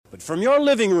But from your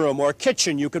living room or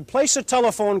kitchen, you could place a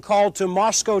telephone call to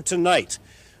Moscow tonight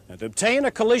and obtain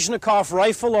a Kalashnikov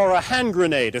rifle or a hand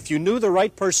grenade if you knew the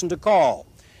right person to call.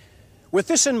 With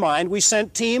this in mind, we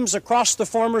sent teams across the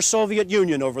former Soviet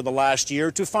Union over the last year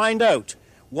to find out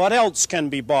what else can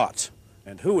be bought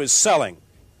and who is selling.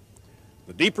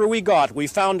 The deeper we got, we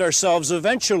found ourselves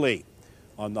eventually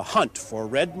on the hunt for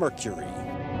red mercury.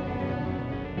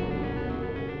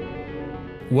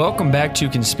 Welcome back to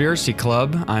Conspiracy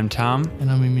Club. I'm Tom.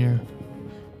 And I'm Emir.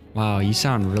 Wow, you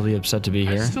sound really upset to be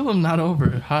here. I still am not over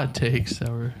hot takes that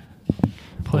we're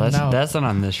putting out. That's not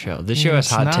on this show. This show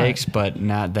has hot takes, but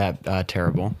not that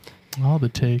terrible. All the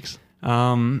takes.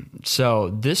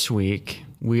 So this week,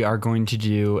 we are going to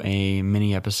do a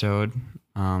mini episode.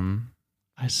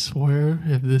 I swear,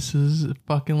 if this is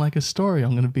fucking like a story,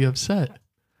 I'm going to be upset.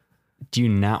 Do you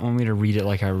not want me to read it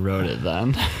like I wrote it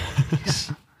then?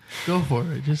 Go for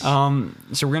it. Just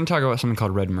So we're going to talk about something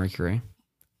called red mercury.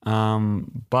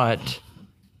 But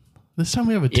this time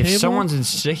we have a table. If someone's been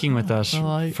sticking with us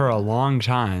for a long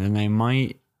time, then they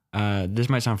might, this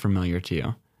might sound familiar to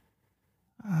you.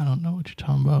 I don't know what you're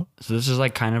talking about. So this is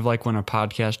like kind of like when a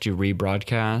podcast do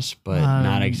rebroadcast, but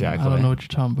not exactly. I don't know what you're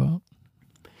talking about.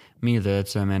 Me either.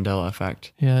 It's a Mandela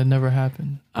effect. Yeah, it never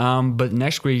happened. But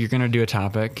next week you're going to do a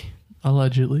topic.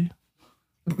 Allegedly.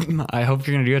 I hope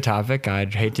you're going to do a topic.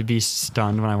 I'd hate to be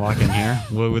stunned when I walk in here.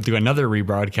 We'll do another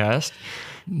rebroadcast.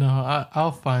 No,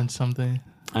 I'll find something.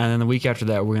 And then the week after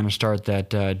that, we're going to start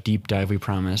that deep dive we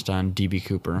promised on D.B.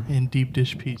 Cooper. And deep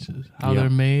dish pizzas. How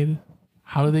they're made.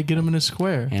 How do they get them in a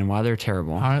square? And why they're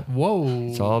terrible. Whoa.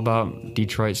 It's all about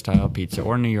Detroit-style pizza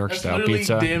or New York-style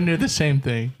pizza. That's damn near the same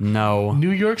thing. No.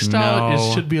 New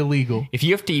York-style should be illegal. If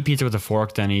you have to eat pizza with a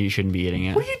fork, then you shouldn't be eating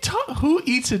it. What are you talking? Who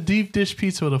eats a deep dish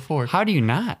pizza with a fork? How do you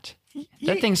not?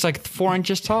 That thing's like 4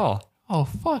 inches tall. Oh,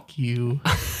 fuck you.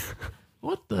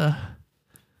 What the?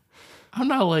 I'm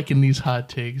not liking these hot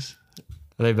takes.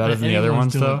 Are they better than the other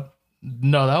ones, though?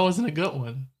 No, that wasn't a good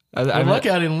one. I'm lucky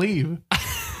I didn't leave.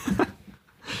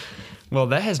 Well,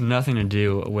 that has nothing to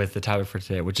do with the topic for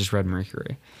today, which is red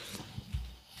mercury.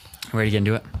 Ready to get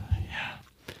into it?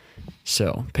 Yeah.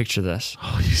 So, picture this.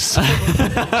 Oh, you so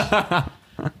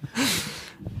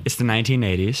It's the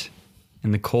 1980s,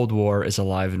 and the Cold War is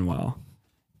alive and well.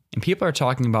 And people are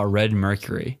talking about red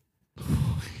mercury.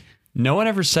 No one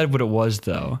ever said what it was,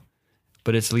 though,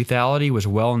 but its lethality was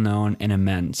well known and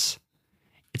immense.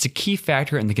 It's a key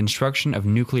factor in the construction of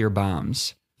nuclear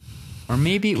bombs. Or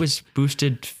maybe it was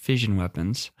boosted fission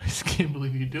weapons. I just can't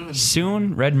believe you're doing this.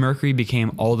 Soon, red mercury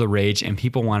became all the rage and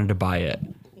people wanted to buy it.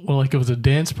 Well, like it was a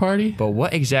dance party? But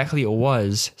what exactly it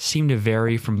was seemed to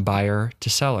vary from buyer to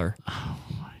seller. Oh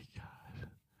my God.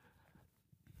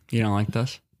 You don't like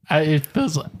this? It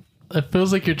feels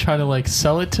like you're trying to like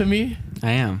sell it to me.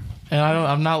 I am. And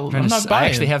I'm not buying. I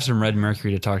actually have some red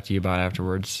mercury to talk to you about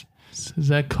afterwards. Is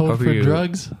that code for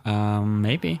drugs?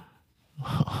 Maybe.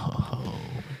 Oh,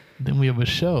 then we have a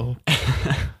show.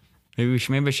 Maybe I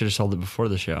should have sold it before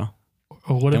the show.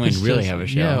 Or what then if it's we'd really just, have a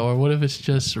show? Yeah, or what if it's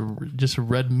just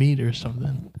red meat or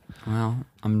something? Well,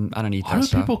 I don't eat Why that do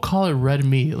stuff. people call it red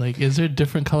meat? Like, is there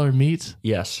different colored meats?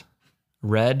 Yes,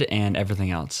 red and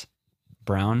everything else.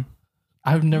 Brown.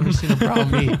 I've never seen a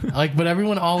brown meat. But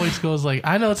everyone always goes like,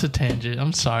 I know it's a tangent.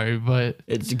 I'm sorry, but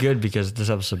it's good because this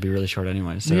episode will be really short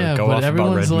anyway. So yeah, go but off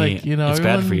everyone's about red like, meat. It's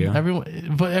bad for you.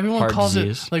 Everyone Heart calls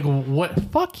disease. it like what?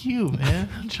 Fuck you, man.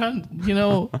 I'm trying.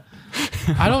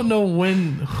 I don't know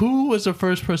who was the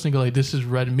first person to go like, this is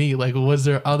red meat. Like, was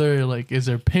there other is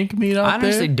there pink meat out there? I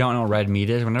honestly don't know what red meat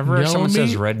is. Whenever Yellow someone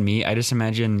says meat? red meat, I just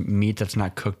imagine meat that's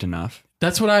not cooked enough.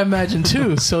 That's what I imagine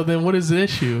too. So then, what is the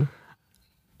issue?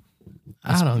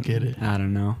 I don't get it. I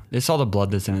don't know. It's all the blood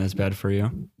that's in it that's bad for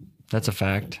you. That's a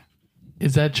fact.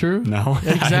 Is that true? No.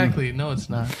 Exactly. No, it's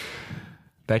not.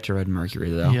 Back to red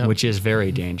mercury, though, which is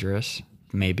very dangerous.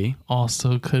 Maybe.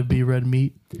 Also could be red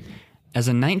meat. As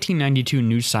a 1992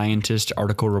 New Scientist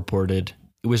article reported,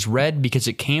 it was red because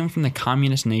it came from the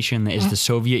communist nation that is the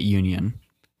Soviet Union.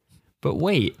 But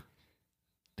wait.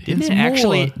 Didn't it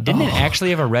actually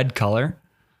have a red color?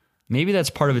 Maybe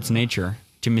that's part of its nature,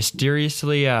 to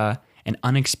mysteriously and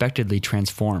unexpectedly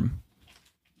transform.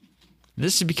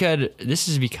 This is because,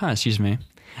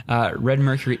 red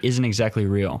mercury isn't exactly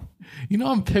real.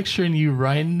 I'm picturing you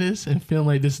writing this and feeling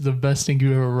like this is the best thing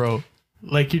you ever wrote.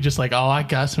 Like you're just like, oh, I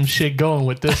got some shit going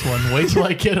with this one. Wait till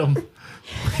I get them.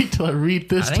 Wait till I read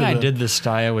this. I think I did this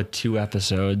style with 2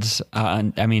 episodes.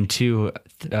 2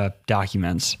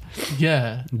 documents.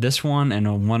 Yeah. This one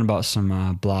and one about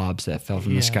some blobs that fell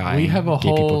from the sky. We have a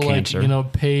whole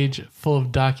page full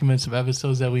of documents of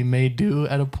episodes that we may do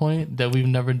at a point that we've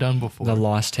never done before. The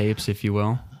lost tapes, if you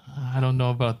will. I don't know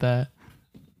about that.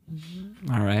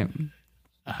 All right.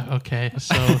 Okay,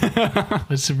 so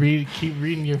let's keep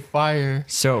reading your fire.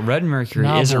 So red mercury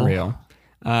isn't Novel.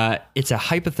 real. It's a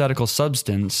hypothetical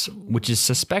substance which is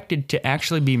suspected to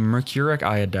actually be mercuric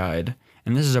iodide.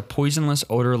 And this is a poisonless,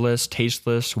 odorless,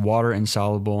 tasteless, water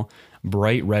insoluble,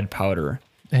 bright red powder.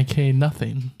 AKA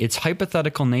nothing. Its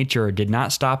hypothetical nature did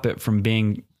not stop it from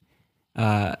being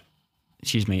bought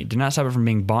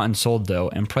and sold though,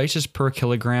 and prices per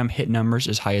kilogram hit numbers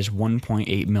as high as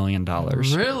 $1.8 million.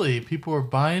 Really? People were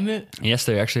buying it? Yes,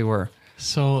 they actually were.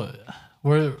 So,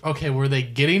 were they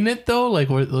getting it though? Like,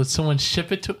 would someone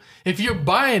ship it to? If you're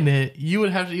buying it, you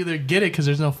would have to either get it because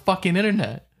there's no fucking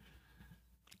internet.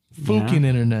 Fucking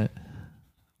internet.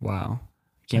 Wow.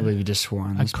 Can't believe you just swore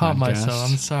on I this caught podcast. myself.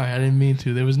 I'm sorry. I didn't mean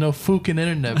to. There was no fucking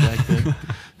internet back then.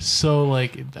 So,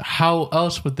 like, how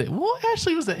else would they? Well,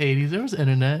 actually, it was the 80s. There was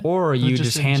internet. Or It was you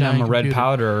just a hand them a giant red computer.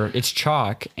 powder, it's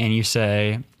chalk, and you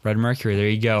say, red mercury, there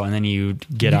you go. And then you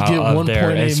get You out get of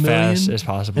there 1.8 as fast million as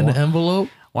possible. in an envelope.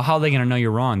 Well, how are they going to know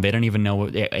you're wrong? They don't even know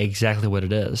exactly what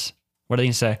it is. What are they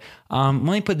going to say? Let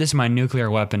me put this in my nuclear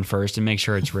weapon first and make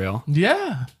sure it's real.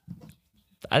 Yeah.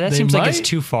 That They seems like it's might.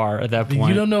 too far at that point.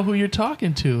 You don't know who you're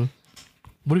talking to.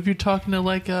 What if you're talking to,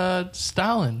 like,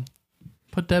 Stalin?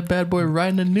 Put that bad boy right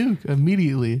in a nuke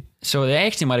immediately. So they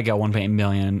actually might have got 1.8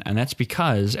 million, and that's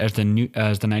because, as the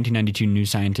 1992 New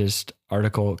Scientist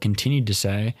article continued to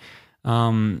say,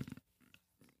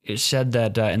 it said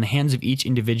that in the hands of each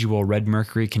individual, red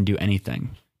mercury can do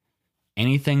anything.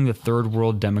 Anything the third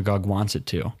world demagogue wants it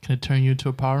to. Can it turn you into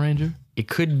a Power Ranger? It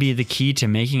could be the key to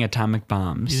making atomic You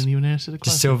bombs, didn't even answer the to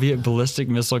question. Soviet ballistic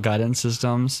missile guidance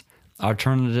systems,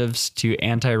 alternatives to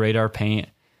anti-radar paint,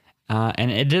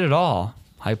 and it did it all,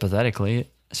 hypothetically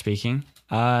speaking.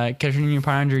 Could it turn you into a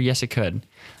Power Ranger? Yes, it could.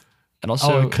 It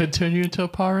also, it could turn you into a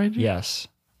Power Ranger? yes.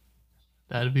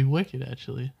 That'd be wicked,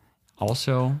 actually.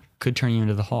 Also, could turn you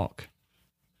into the Hulk.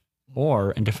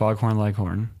 Or into Foghorn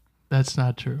Leghorn. That's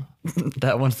not true.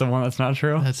 That one's the one that's not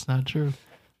true? That's not true.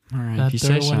 All right, That if you say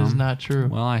third one so. is not true.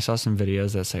 Well, I saw some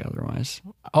videos that say otherwise.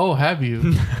 Oh, have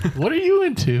you? What are you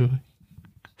into?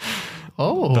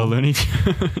 Oh, The Looney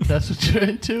Tunes. that's what you're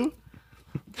into?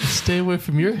 Stay away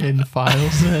from your hidden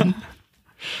files, then.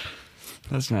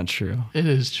 That's not true. It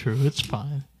is true. It's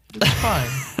fine. It's fine.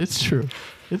 It's true.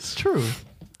 It's true.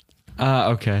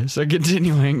 Okay, so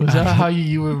continuing. Was that how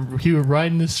you were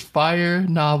writing this fire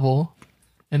novel,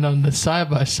 and on the side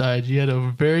by side you had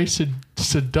a very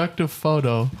seductive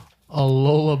photo, a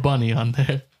Lola bunny on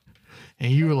there,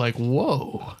 and you were like,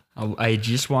 "Whoa!" I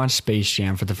just watched Space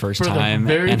Jam for the first For the time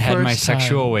very and had my first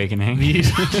sexual time. awakening.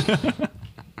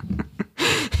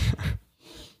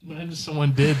 Imagine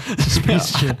someone did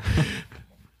Space Jam.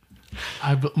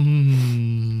 I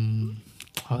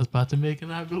was about to make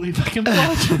an I believe I can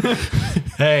watch it.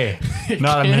 Hey,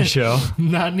 not on this show.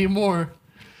 Not anymore.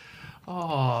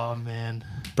 Oh man.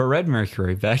 But red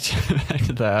mercury, back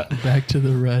to that. Back to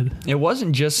the red. It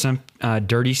wasn't just some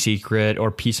dirty secret or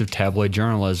piece of tabloid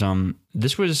journalism.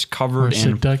 This was Or covered in.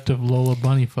 seductive Lola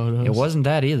bunny photos. It wasn't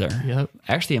that either. Yep.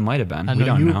 Actually, it might have been. I We know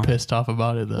don't you know. were pissed off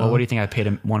about it though. Well, what do you think I paid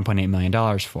him $1.8 million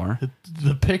for?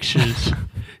 The pictures.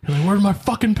 You're like, where are my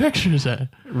fucking pictures at?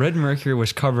 Red mercury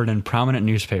was covered in prominent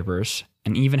newspapers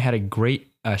and even had a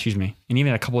even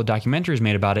had a couple of documentaries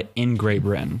made about it in Great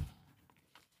Britain.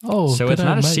 Oh, So good it's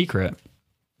not a night. secret.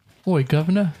 Oi,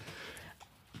 Governor.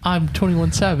 I'm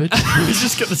 21 Savage. I was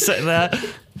just gonna say that.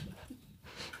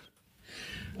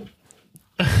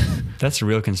 That's a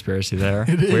real conspiracy there.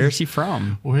 It is. Where is he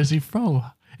from? Where is he from?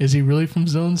 Is he really from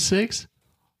Zone 6?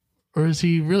 Or is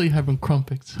he really having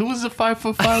crumpets? Who was the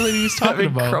 5'5" lady he was talking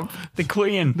about? The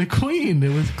Queen. The Queen. It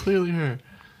was clearly her.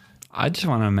 I just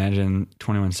want to imagine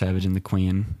 21 Savage and the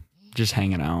Queen just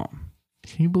hanging out,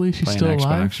 Can you believe she's playing still Xbox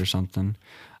alive? or something.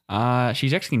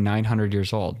 She's actually 900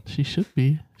 years old. She should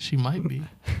be. She might be.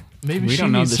 Maybe We she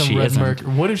don't know needs that some she red isn't.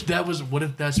 mercury. What if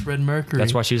that's red mercury?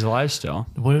 That's why she's alive still.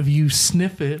 What if you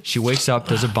sniff it? She wakes up,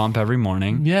 does a bump every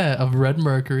morning. Yeah, of red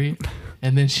mercury,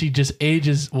 and then she just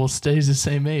stays the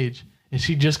same age, and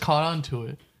she just caught on to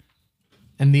it.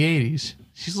 In the 80s,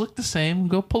 she's looked the same.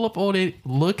 Go pull up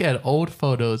look at old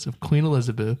photos of Queen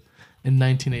Elizabeth in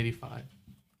 1985.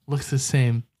 Looks the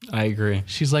same. I agree.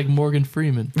 She's like Morgan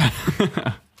Freeman,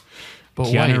 but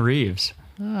Keanu white. Reeves.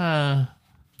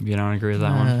 You don't agree with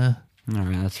that one? All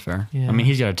right, that's fair. Yeah. I mean,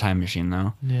 he's got a time machine,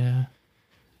 though. Yeah.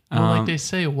 Well, like they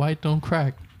say, white don't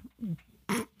crack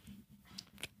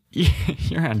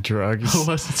You're on drugs.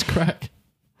 unless it's crack.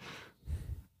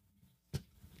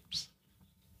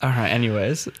 All right,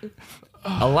 anyways.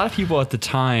 A lot of people at the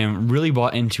time really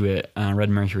bought into it, red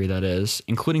mercury that is,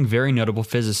 including very notable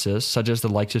physicists such as the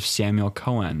likes of Samuel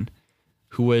Cohen,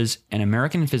 who was an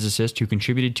American physicist who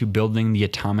contributed to building the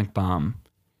atomic bomb.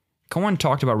 Cohen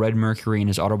talked about red mercury in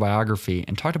his autobiography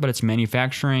and talked about its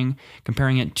manufacturing,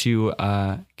 comparing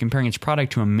its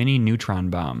product to a mini neutron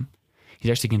bomb.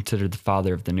 He's actually considered the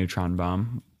father of the neutron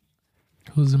bomb.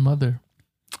 Who's the mother?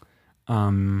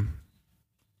 A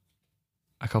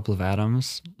couple of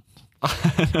atoms.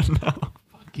 I don't know.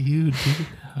 Fuck you, dude.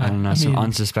 I don't know. Some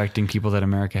unsuspecting people that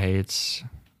America hates.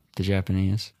 The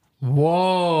Japanese.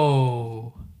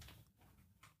 Whoa.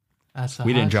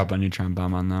 We didn't drop a neutron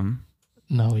bomb on them.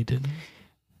 No, we didn't.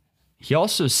 He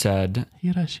also said...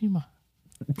 Hiroshima.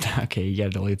 Okay, you gotta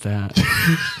delete that.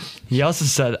 He also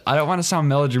said, I don't want to sound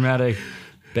melodramatic,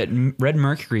 but red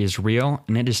mercury is real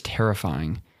and it is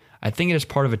terrifying. I think it is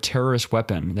part of a terrorist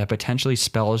weapon that potentially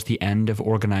spells the end of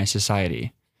organized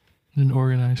society. And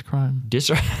organized crime.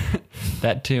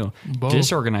 That too. Both.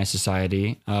 Disorganized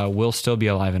society will still be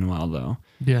alive and well, though.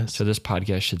 Yes. So this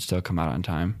podcast should still come out on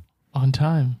time. On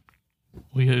time.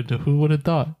 Who would have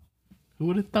thought? Who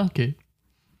would have thunk it?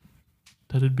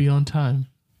 That it'd be on time.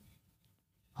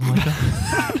 Oh my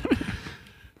God.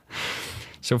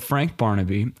 So Frank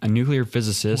Barnaby, a nuclear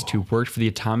physicist who worked for the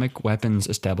atomic weapons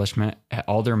establishment at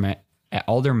Aldermaston.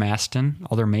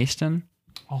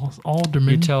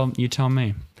 Alderman. You tell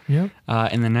me. Yep.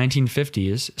 In the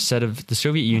 1950s, said of the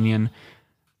Soviet Union,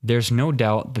 there's no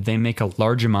doubt that they make a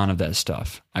large amount of that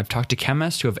stuff. I've talked to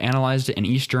chemists who have analyzed it in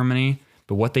East Germany,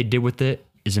 but what they did with it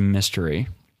is a mystery.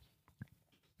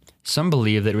 Some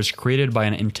believe that it was created by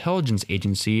an intelligence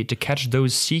agency to catch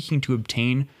those seeking to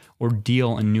obtain or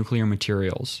deal in nuclear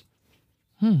materials.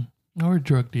 Or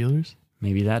drug dealers.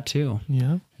 Maybe that too.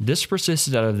 Yeah. This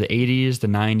persisted out of the 80s, the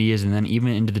 90s, and then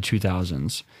even into the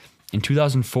 2000s. In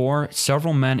 2004,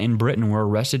 several men in Britain were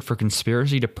arrested for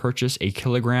conspiracy to purchase a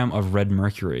kilogram of red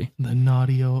mercury. The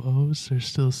naughty OOs, they're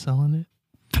still selling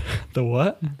it. The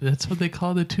what? That's what they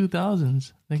call the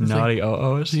 2000s. Naughty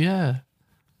OOs? Yeah.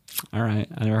 All right.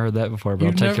 I never heard that before, but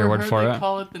I'll take your word for it. They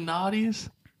call it the naughties?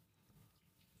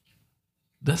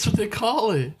 That's what they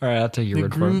call it. All right, I'll take your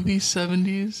word for it. The groovy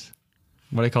 70s.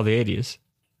 What do they call the 80s?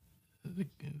 The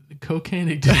cocaine.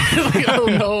 I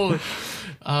don't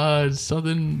know.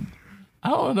 Something. I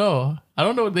don't know. I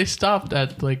don't know. They stopped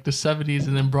at like the 70s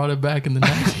and then brought it back in the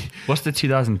 90s. What's the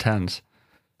 2010s?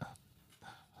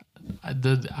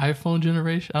 The iPhone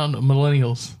generation? I don't know.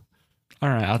 Millennials. All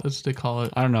right. That's what they call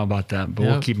it. I don't know about that, but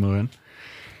we'll keep moving.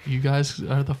 You guys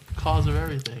are the cause of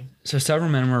everything. So several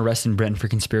men were arrested in Britain for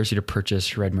conspiracy to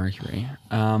purchase red mercury.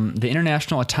 The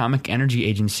International Atomic Energy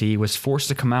Agency was forced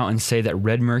to come out and say that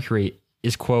red mercury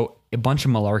is, quote, a bunch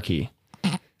of malarkey.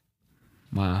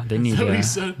 Wow, they need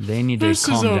to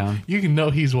calm down. You can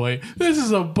know he's white. This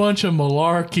is a bunch of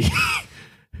malarkey.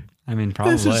 I mean,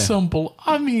 probably. This is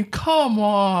come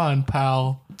on,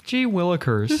 pal. Gee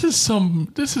willikers. This is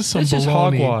some This baloney. is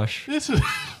hogwash.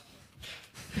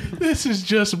 This is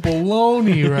just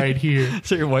baloney right here. Is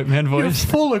that your white man voice? You're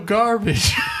full of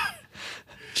garbage.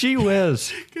 Gee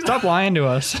whiz. Stop lying to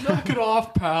us. Knock it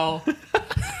off, pal.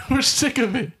 We're sick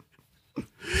of it.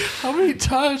 How many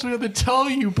times we have to tell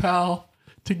you, pal,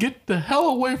 to get the hell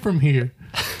away from here?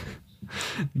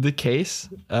 The case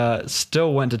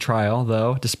still went to trial,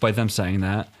 though, despite them saying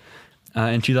that,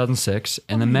 in 2006.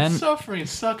 And the men... Suffering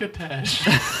succotash.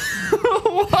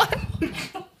 What?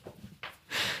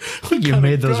 You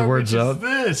made those words up.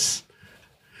 This?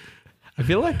 I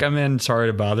feel like I'm in Sorry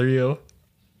to Bother You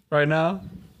right now.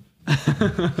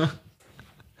 Are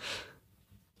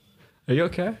you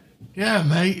okay? Yeah,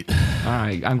 mate. All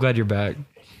right. I'm glad you're back.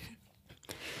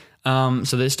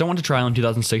 So they still went to trial in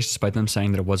 2006, despite them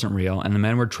saying that it wasn't real. And the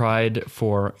men were tried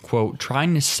for, quote,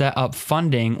 trying to set up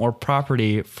funding or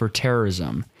property for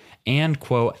terrorism and,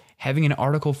 quote, having an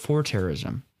article for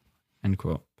terrorism, end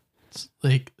quote.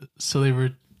 So they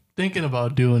were thinking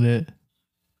about doing it,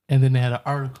 and then they had an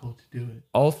article to do it.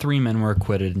 All three men were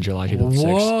acquitted in July 2006.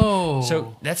 Whoa.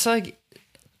 So that's like,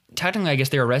 technically, I guess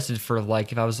they were arrested for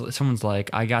like, if someone's like,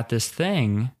 I got this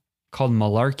thing called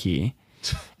malarkey,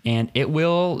 and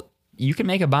you can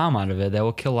make a bomb out of it that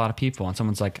will kill a lot of people. And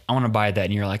someone's like, I want to buy that.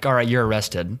 And you're like, all right, you're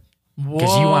arrested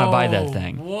because you want to buy that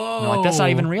thing. Whoa. And they're like, that's not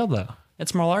even real though.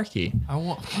 It's malarkey.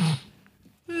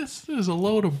 This is a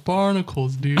load of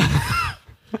barnacles, dude.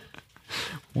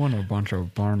 What a bunch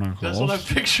of barnacles. That's what I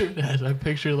pictured as. I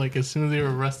pictured like as soon as they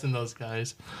were arresting those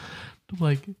guys, I'm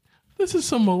like, this is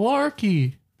some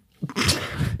malarkey.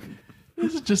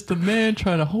 This is just a man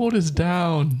trying to hold us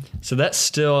down. So that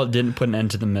still didn't put an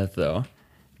end to the myth though.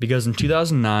 Because in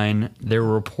 2009, there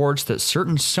were reports that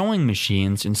certain sewing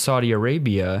machines in Saudi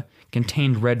Arabia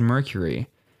contained red mercury,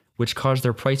 which caused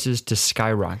their prices to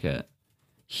skyrocket.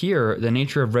 Here, the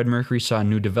nature of red mercury saw a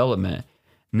new development.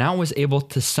 Now it was able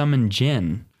to summon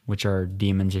jinn, which are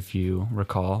demons if you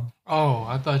recall. Oh,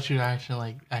 I thought you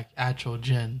actually like actual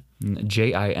jinn.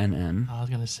 Jinn. I was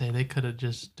going to say they could have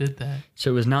just did that. So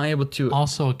it was now able to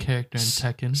Also a character in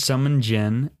Tekken. summon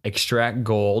jinn, extract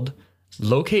gold,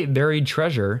 locate buried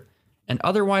treasure, and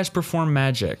otherwise perform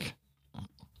magic.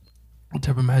 What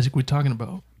type of magic we talking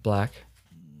about? Black.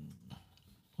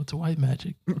 What's a white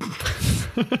magic?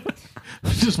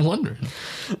 I'm just wondering.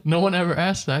 No one ever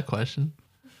asked that question.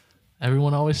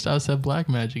 Everyone always stops at black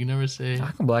magic. You never say,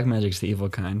 How come black magic's the evil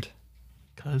kind?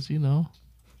 because, you know.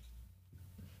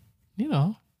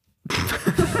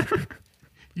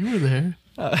 You were there.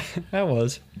 That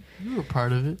was. You were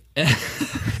part of it.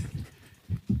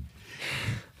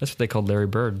 That's what they called Larry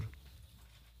Bird.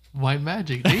 White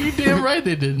magic. You damn right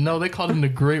they did. No, they called him the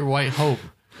Great White Hope.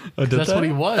 Oh, That's what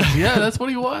he was. Yeah, that's what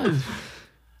he was.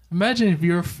 Imagine if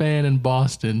you're a fan in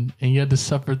Boston and you had to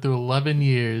suffer through 11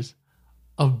 years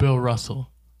of Bill Russell.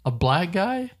 A black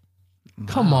guy?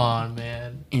 Come on,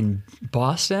 man. In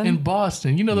Boston? In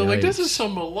Boston. You know, they're like, this Yikes. is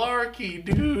some malarkey,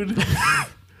 dude.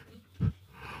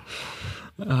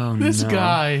 Oh, This no.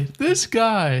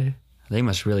 guy. They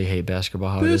must really hate basketball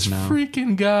how it This is now.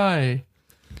 freaking guy.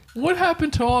 What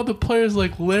happened to all the players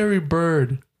like Larry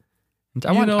Bird?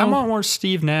 I want more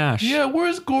Steve Nash. Yeah,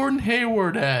 where's Gordon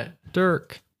Hayward at?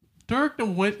 Dirk. Dirk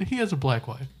went. He has a black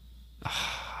wife.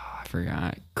 I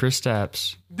forgot. Chris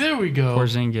Stapps. There we go.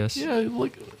 Porzingis. Yeah,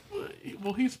 look.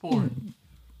 Well, he's foreign.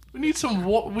 We need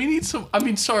some. I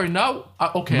mean, sorry. Now,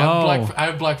 okay. No. I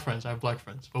have black friends.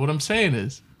 But what I'm saying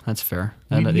is, That's fair.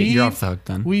 We need- You're off the hook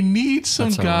then. we need some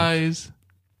That's all right. guys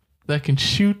that can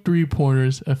shoot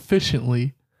 3-pointers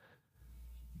efficiently,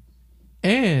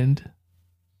 and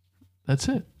that's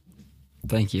it.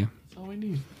 Thank you. That's all we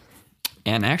need.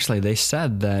 And actually, they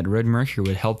said that red mercury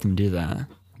would help them do that.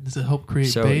 Does it help create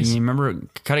So base? you remember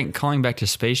calling back to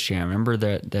Space Jam? Remember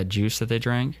that juice that they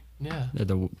drank? Yeah.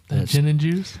 The That gin and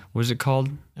juice. what was it called?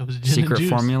 It was gin Secret and juice.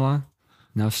 Formula?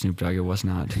 No, Snoop Dogg. It was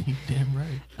not. You damn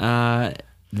right.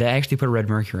 They actually put red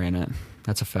mercury in it.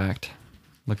 That's a fact.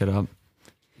 Look it up.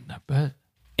 I bet.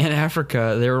 In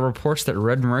Africa, there were reports that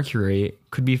red mercury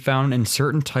could be found in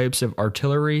certain types of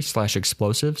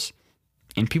artillery/explosives,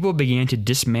 and people began to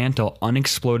dismantle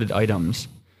unexploded items,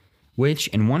 which,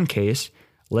 in one case,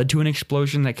 led to an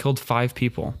explosion that killed 5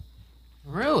 people.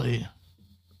 Really?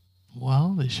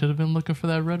 Well, they should have been looking for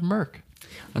that red merc.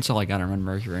 That's all I got on red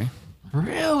mercury.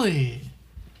 Really?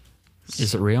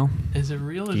 Is it real? Is it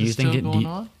real? Is Do you it think still going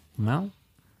on? Well,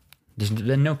 there's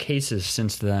been no cases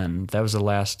since then. That was the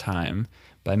last time.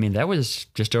 But I mean, that was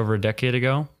just over a decade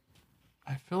ago.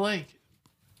 I feel like,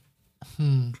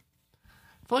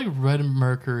 red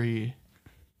mercury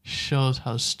shows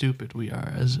how stupid we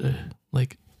are as a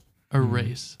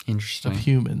race Interesting. of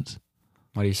humans.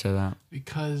 Why do you say that?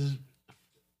 Because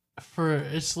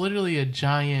it's literally a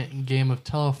giant game of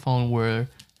telephone where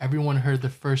everyone heard the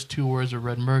first 2 words of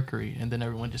red mercury and then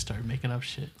everyone just started making up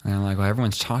shit. And I'm like, well,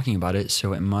 everyone's talking about it,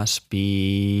 so it must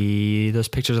be those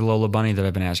pictures of Lola Bunny that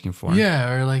I've been asking for.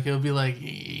 Yeah, or like it'll be like,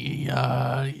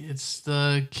 it's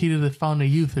the key to the fountain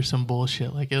of youth or some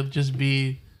bullshit. Like it'll just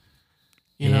be,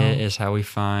 you know, It is how we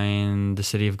find the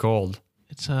city of gold.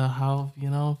 it's how,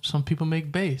 some people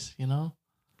make bass,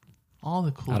 all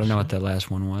the cool I don't know what shit. that last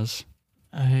one was.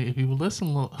 If you would listen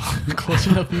a little close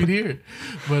enough, you'd hear it.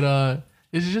 But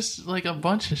it's just like a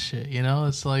bunch of shit,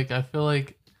 It's like, I feel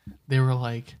like they were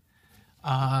like,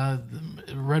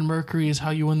 red mercury is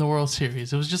how you win the World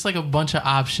Series. It was just like a bunch of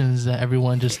options that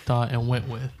everyone just thought and went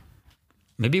with.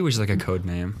 Maybe it was like a code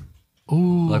name.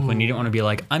 Ooh. Like when you didn't want to be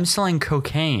like, I'm selling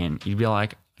cocaine. You'd be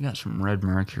like, I got some red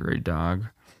mercury, dog.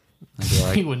 I'd be He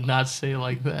like, would not say it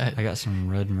like that. I got some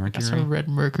red mercury. Some red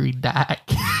mercury dog.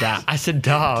 I said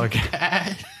dog.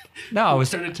 No, I was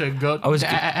Turn it to a goat. I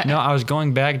was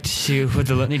going back to with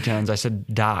the Litany Tones. I said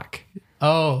Doc,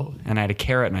 Oh, and I had a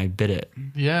carrot and I bit it,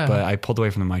 yeah. but I pulled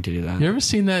away from the mic to do that. You ever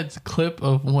seen that clip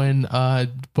of when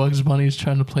Bugs Bunny is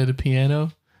trying to play the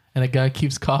piano and a guy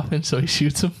keeps coughing, so he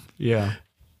shoots him? Yeah,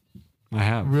 I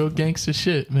have. Real gangster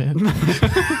shit, man.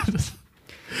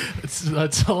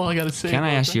 That's all I gotta say. Can I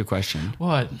about ask that. you a question?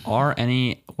 What?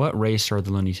 What race are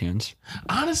the Looney Tunes?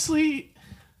 Honestly,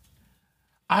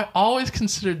 I always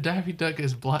considered Daffy Duck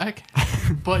as black,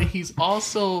 but he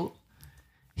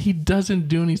doesn't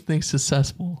do anything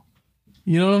successful.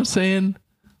 You know what I'm saying?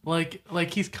 Like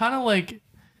he's kind of like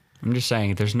I'm just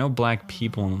saying, there's no black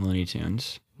people in the Looney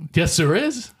Tunes. Yes, there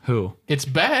is. Who? It's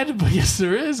bad, but yes,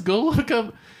 there is. Go look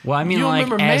up. Well, I mean, You like,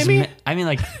 remember as Mamie? I mean,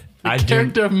 like, The I do.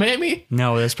 character of Mamie.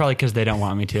 No, that's probably because they don't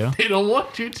want me to. They don't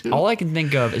want you to. All I can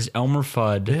think of is Elmer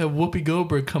Fudd. They have Whoopi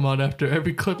Goldberg come out after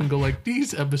every clip and go like,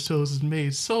 "These episodes was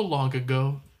made so long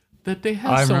ago that they I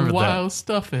have some remember that. wild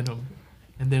stuff in them."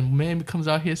 And then Mamie comes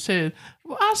out here and said,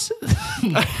 "Well, I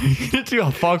said." Do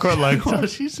a Foghorn So Leghorn.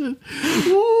 she said,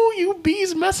 "Ooh, you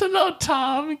bees messing up,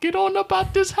 Tom. Get on up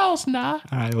out this house now."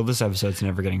 All right, well, this episode's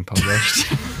never getting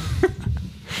published.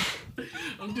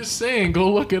 I'm just saying,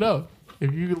 go look it up.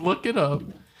 If you look it up,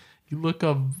 you look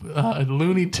up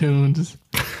Looney Tunes,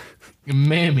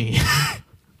 Mammy.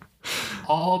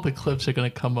 All the clips are gonna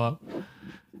come up,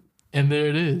 and there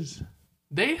it is.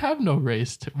 They have no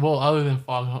race. Well, other than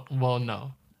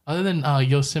no, other than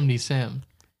Yosemite Sam,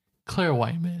 Claire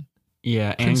Whiteman,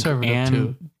 Yeah, Conservative, and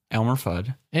too. Elmer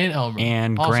Fudd. and Elmer,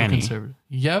 And also Granny. conservative.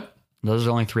 Yep, Those are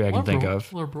the only three I can think liberal,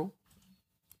 of. Liberal.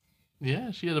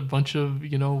 Yeah, she had a bunch of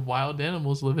wild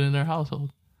animals living in their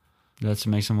household. That's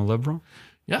what makes them a liberal?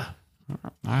 Yeah, All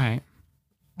right.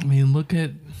 I mean, look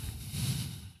at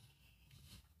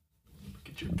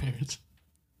your parents.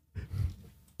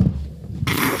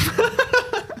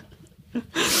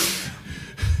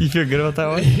 You feel good about that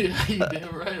one? Yeah, you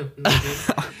damn right. I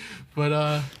feel good.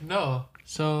 But no.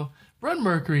 So Red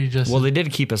Mercury just. Well, they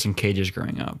did keep us in cages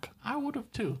growing up. I would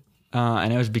have too.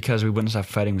 And it was because we wouldn't stop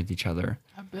fighting with each other.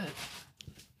 I bet.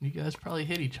 You guys probably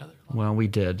hit each other. Well, we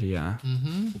did, yeah.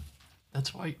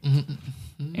 That's why.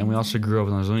 And we also grew up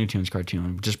in those Looney Tunes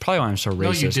cartoon, which is probably why I'm so racist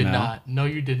No, you did now. not. No,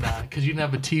 you did not. Because you didn't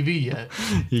have a TV yet.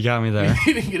 You got me there.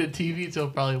 You didn't get a TV till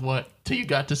probably what? Till you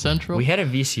got to Central? We had a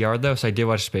VCR, though, so I did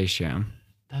watch Space Jam.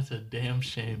 That's a damn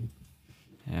shame.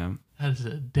 Yeah, That is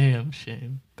a damn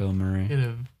shame. Bill Murray.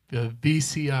 In a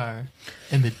VCR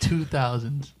in the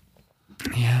 2000s.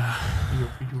 Yeah.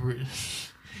 You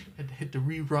had to hit the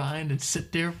rewind and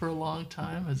sit there for a long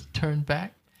time as it turned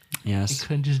back. You Yes.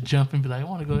 couldn't just jump and be like, I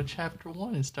want to go to chapter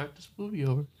 1 and start this movie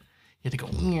over. You had to go.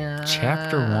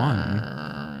 Chapter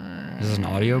 1. Is this an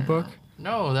audiobook?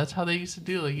 No, that's how they used to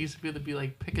do. Like, you used to be able to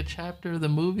pick a chapter of the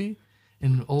movie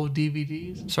in old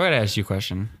DVDs. So I gotta ask you a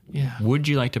question. Yeah. Would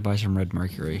you like to buy some Red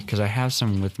Mercury? Because I have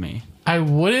some with me. I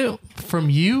wouldn't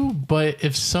from you, but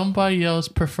if somebody else,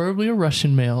 preferably a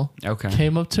Russian male, Okay.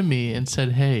 came up to me and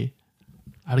said, hey,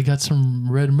 I got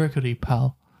some Red Mercury,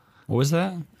 pal. What was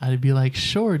that? I'd be like,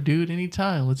 sure, dude,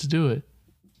 anytime. Let's do it.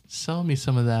 Sell me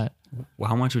some of that. Well,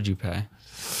 how much would you pay?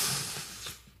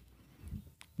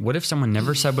 What if someone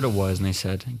never said what it was and they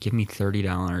said, give me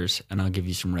 $30 and I'll give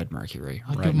you some Red Mercury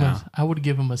right now? I would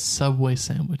give him a Subway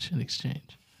sandwich in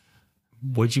exchange.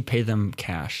 Would you pay them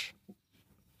cash?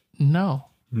 No.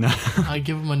 No. I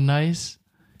give him a nice,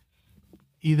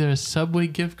 either a Subway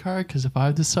gift card, because if I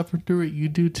have to suffer through it, you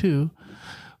do too,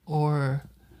 or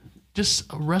just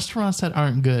restaurants that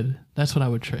aren't good. That's what I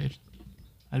would trade.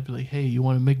 I'd be like, hey, you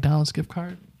want a McDonald's gift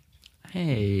card?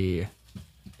 Hey.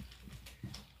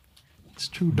 It's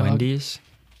true, dog. Wendy's?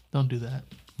 Don't do that.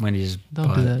 Wendy's.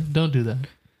 Don't do that. Don't do that.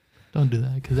 Don't do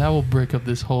that, because that will break up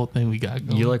this whole thing we got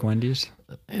going. You like Wendy's?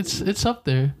 It's up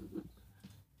there.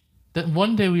 That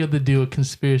one day we have to do a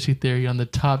conspiracy theory on the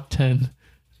top 10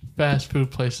 fast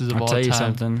food places of I'll all tell time. you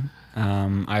something.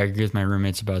 I agree with my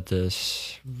roommates about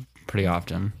this pretty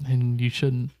often. And you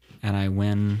shouldn't. And I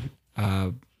win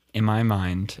in my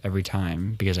mind every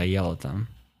time because I yell at them.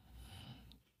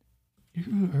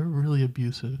 You are really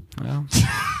abusive. Well,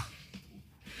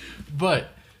 But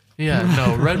yeah,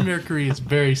 no, Red Mercury is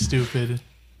very stupid,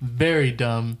 very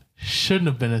dumb, shouldn't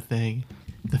have been a thing.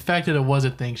 The fact that it was a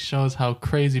thing shows how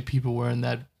crazy people were in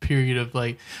that period of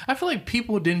I feel like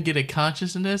people didn't get a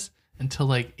consciousness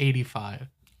until 85.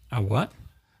 a what?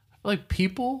 I feel like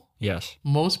people, Yes.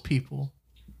 most people,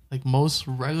 most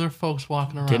regular folks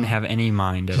walking around Didn't have any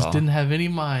mind at just all. didn't have any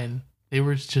mind. They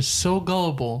were just so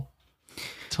gullible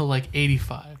till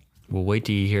 85. Well, wait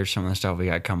till you hear some of the stuff we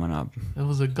got coming up. It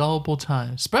was a gullible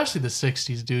time, especially the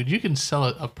 60s, dude. You can sell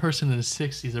a person in the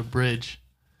 60s a bridge.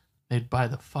 They'd buy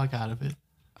the fuck out of it.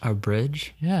 A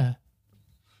bridge? Yeah.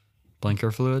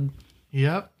 Blinker fluid?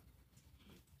 Yep.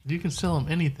 You can sell them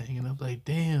anything. And I'm like,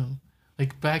 damn.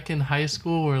 Back in high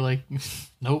school, we're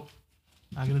nope.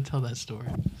 Not going to tell that story.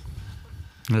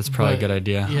 That's probably But, a good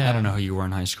idea. yeah. I don't know who you were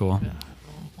in high school.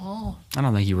 Well, I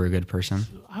don't think you were a good person.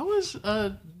 I was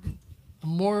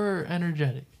more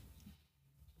energetic.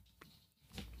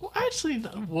 Well, actually,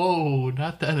 whoa,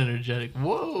 not that energetic.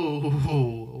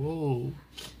 Whoa.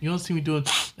 You don't see me doing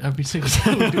every single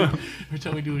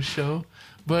time we do a show.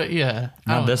 But yeah.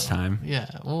 I Not don't this know. time. Yeah,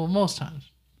 well, most times.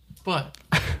 But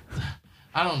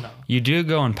I don't know. You do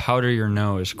go and powder your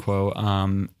nose, quote,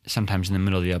 sometimes in the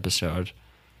middle of the episode.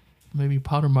 Maybe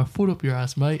powder my foot up your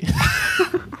ass, mate.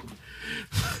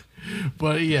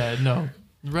 But yeah, no.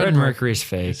 Red Mercury is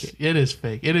fake. It is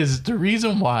fake. It is the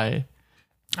reason why.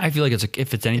 I feel like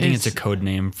if it's anything, it's a code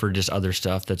name for just other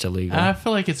stuff that's illegal. I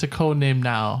feel like it's a code name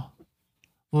now.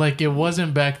 Like it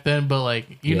wasn't back then, but like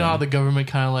you know how the government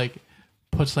kind of like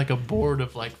puts like a board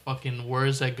of like fucking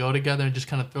words that go together and just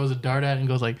kind of throws a dart at it and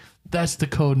goes like, that's the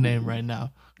code name right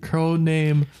now. Code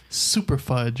name Super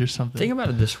Fudge or something. Think about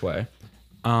it this way.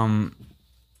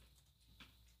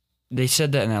 They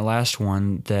said that in that last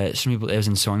one that some people, it was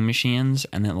in sewing machines,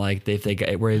 and that like if they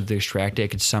got where they extract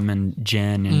it could summon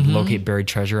Jinn and locate buried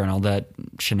treasure and all that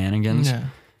shenanigans. Yeah.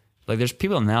 Like there's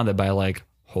people now that buy like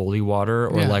holy water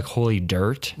or like holy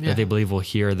dirt that they believe will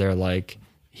heal their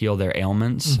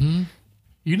ailments.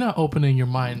 You're not opening your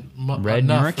mind Red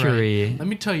enough, Mercury. right? Let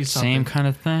me tell you something. Same kind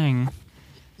of thing.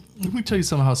 Let me tell you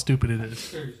something how stupid it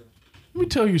is. Let me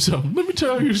tell you something. You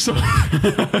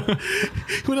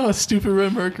know how stupid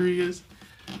Red Mercury is?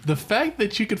 The fact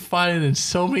that you could find it in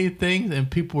so many things and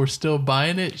people were still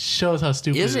buying it shows how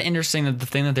stupid it is. Isn't it interesting that the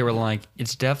thing that they were like,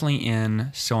 it's definitely in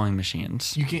sewing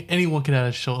machines. Anyone can have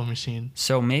a sewing machine.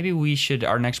 So maybe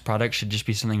our next product should just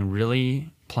be something really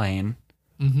plain.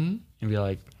 And be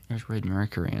like, there's Red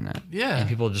Mercury in it. Yeah. And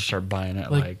people just start buying it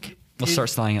we'll start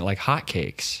selling it like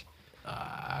hotcakes.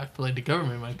 I feel like the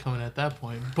government might come in at that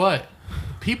point. But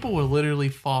people will literally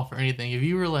fall for anything. If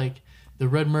you were like, the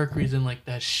Red Mercury's in like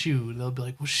that shoe, they'll be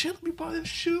like, well, shit, let me buy that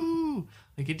shoe.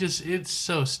 Like it's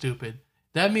so stupid.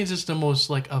 That means it's the most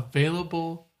like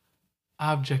available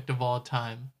object of all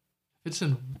time.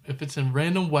 If it's in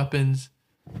random weapons,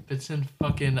 if it's in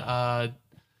fucking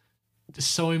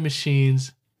sewing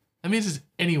machines, that means it's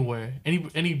anywhere.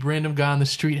 Any random guy on the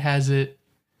street has it.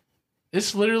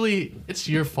 It's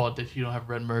your fault if you don't have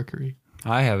Red Mercury.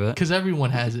 I have it. Because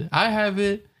everyone has it. I have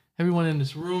it. Everyone in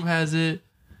this room has it.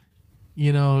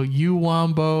 You know, you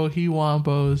wombo, he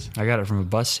wombos. I got it from a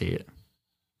bus seat.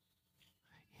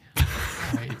 All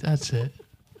right, that's it.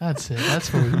 That's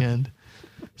where we end.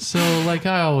 So, like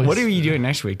I always... What are you doing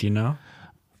next week? Do you know?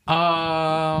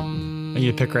 Are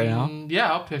you pick right now?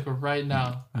 Yeah, I'll pick right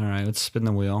now. All right, let's spin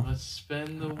the wheel. Let's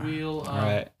spin the wheel. All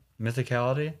right.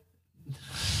 Mythicality?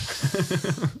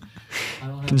 I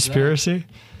don't have Conspiracy?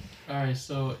 that. All right,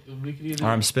 so we could either... All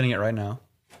right, I'm spinning it right now.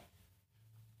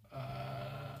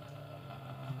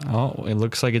 Oh, it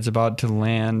looks like it's about to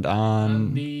land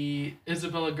on the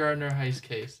Isabella Gardner heist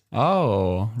case.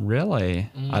 Oh,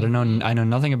 really? I don't know. I know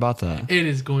nothing about that. It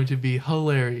is going to be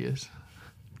hilarious.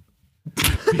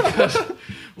 Because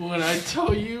when I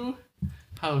tell you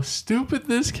how stupid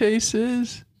this case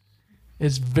is,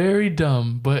 it's very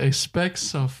dumb, but expect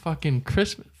some fucking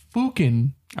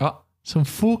some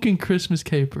fucking Christmas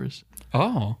capers.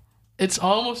 Oh. It's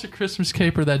almost a Christmas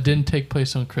caper that didn't take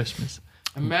place on Christmas.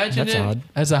 Imagine That's it odd.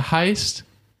 as a heist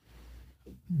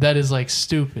that is like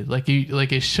stupid. Like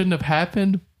it shouldn't have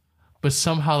happened, but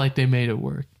somehow like they made it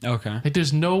work. Okay. Like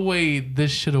there's no way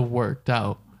this should have worked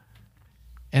out.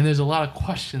 And there's a lot of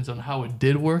questions on how it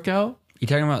did work out. You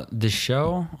talking about the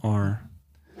show or?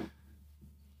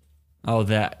 Oh,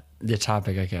 the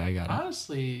topic. Okay, I got it.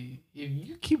 Honestly, if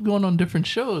you keep going on different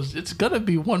shows, it's gonna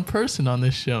be one person on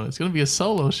this show. It's gonna be a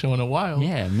solo show in a while.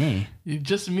 Yeah, me.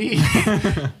 Just me.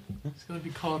 It's gonna be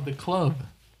called The Club.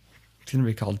 It's gonna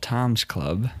be called Tom's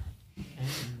Club.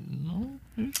 No,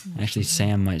 Actually,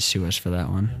 Sam might sue us for that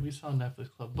one. yeah, we saw Netflix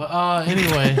Club. But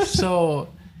anyway, so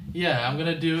yeah, I'm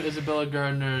gonna do Isabella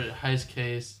Gardner heist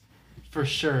case for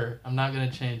sure. I'm not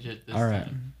gonna change it this All right.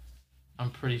 time.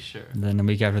 I'm pretty sure. Then the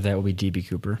week after that will be DB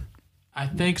Cooper. I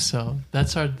think so.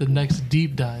 That's the next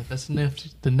deep dive. That's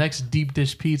the next deep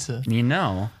dish pizza. You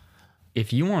know,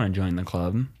 if you want to join the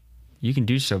club, you can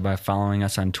do so by following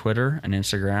us on Twitter and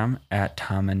Instagram at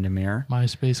Tom and Demir.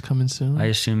 MySpace coming soon. I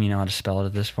assume you know how to spell it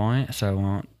at this point,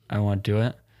 so I won't do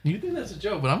it. You think that's a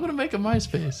joke, but I'm gonna make a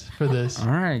MySpace for this. All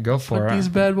right, go for Put it. these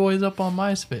bad boys up on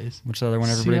MySpace. What's the other one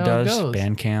See everybody how it does? goes.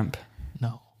 Bandcamp.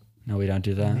 No. No, we don't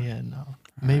do that. Yeah, no.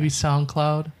 Maybe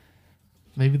SoundCloud.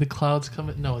 Maybe the cloud's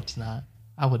coming. No, it's not.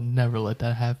 I would never let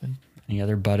that happen. Any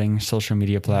other budding social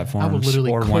media I would platforms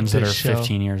literally or quit ones that this are show.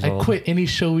 15 years I old? quit any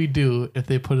show we do if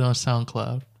they put it on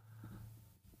SoundCloud.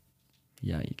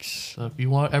 Yikes. So if you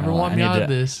want Oh, want I me need out to- of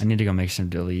this, I need to go make some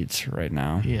deletes right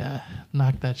now. yeah,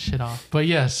 knock that shit off. But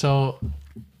yeah, so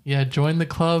yeah, join the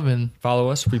club and Follow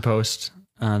us. We post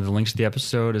the links to the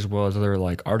episode as well as other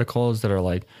like articles that are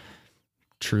like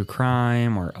true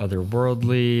crime or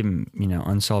otherworldly,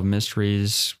 unsolved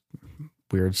mysteries,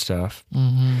 weird stuff.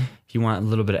 If you want a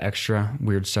little bit of extra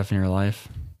weird stuff in your life,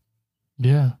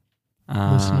 yeah,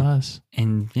 Listen to us.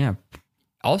 And yeah,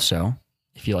 also,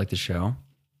 if you like the show,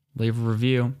 leave a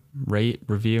review, rate,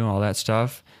 review, all that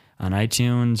stuff on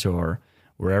iTunes or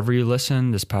wherever you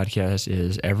listen. This podcast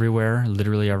is everywhere,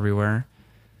 literally everywhere.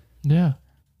 Yeah.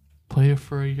 Play it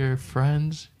for your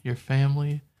friends, your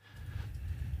family,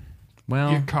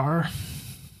 Well, your car.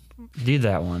 do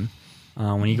that one.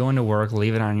 When you go into work,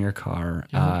 leave it on your car.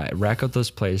 Yeah. Rack up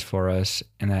those plays for us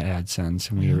in that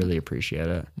AdSense, and we really appreciate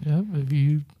it. Yep. If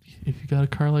you got a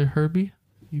car like Herbie,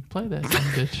 you play that dumb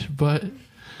bitch. But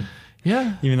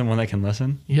yeah. Even the one that can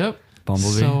listen? Yep.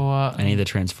 Bumblebee? So Any of the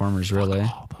Transformers, really.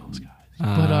 all those guys.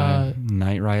 But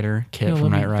Knight Rider, Kit you know,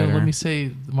 from Knight Rider. let me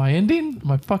say my ending,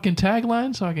 my fucking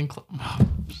tagline, so I can.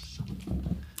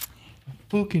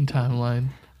 Fucking timeline.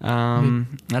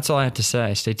 That's all I have to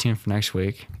say. Stay tuned for next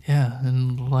week. Yeah,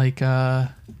 and like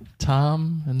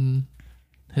Tom and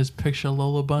his picture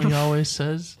Lola Bunny always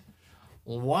says,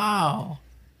 "Wow,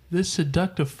 this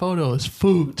seductive photo is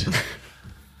food."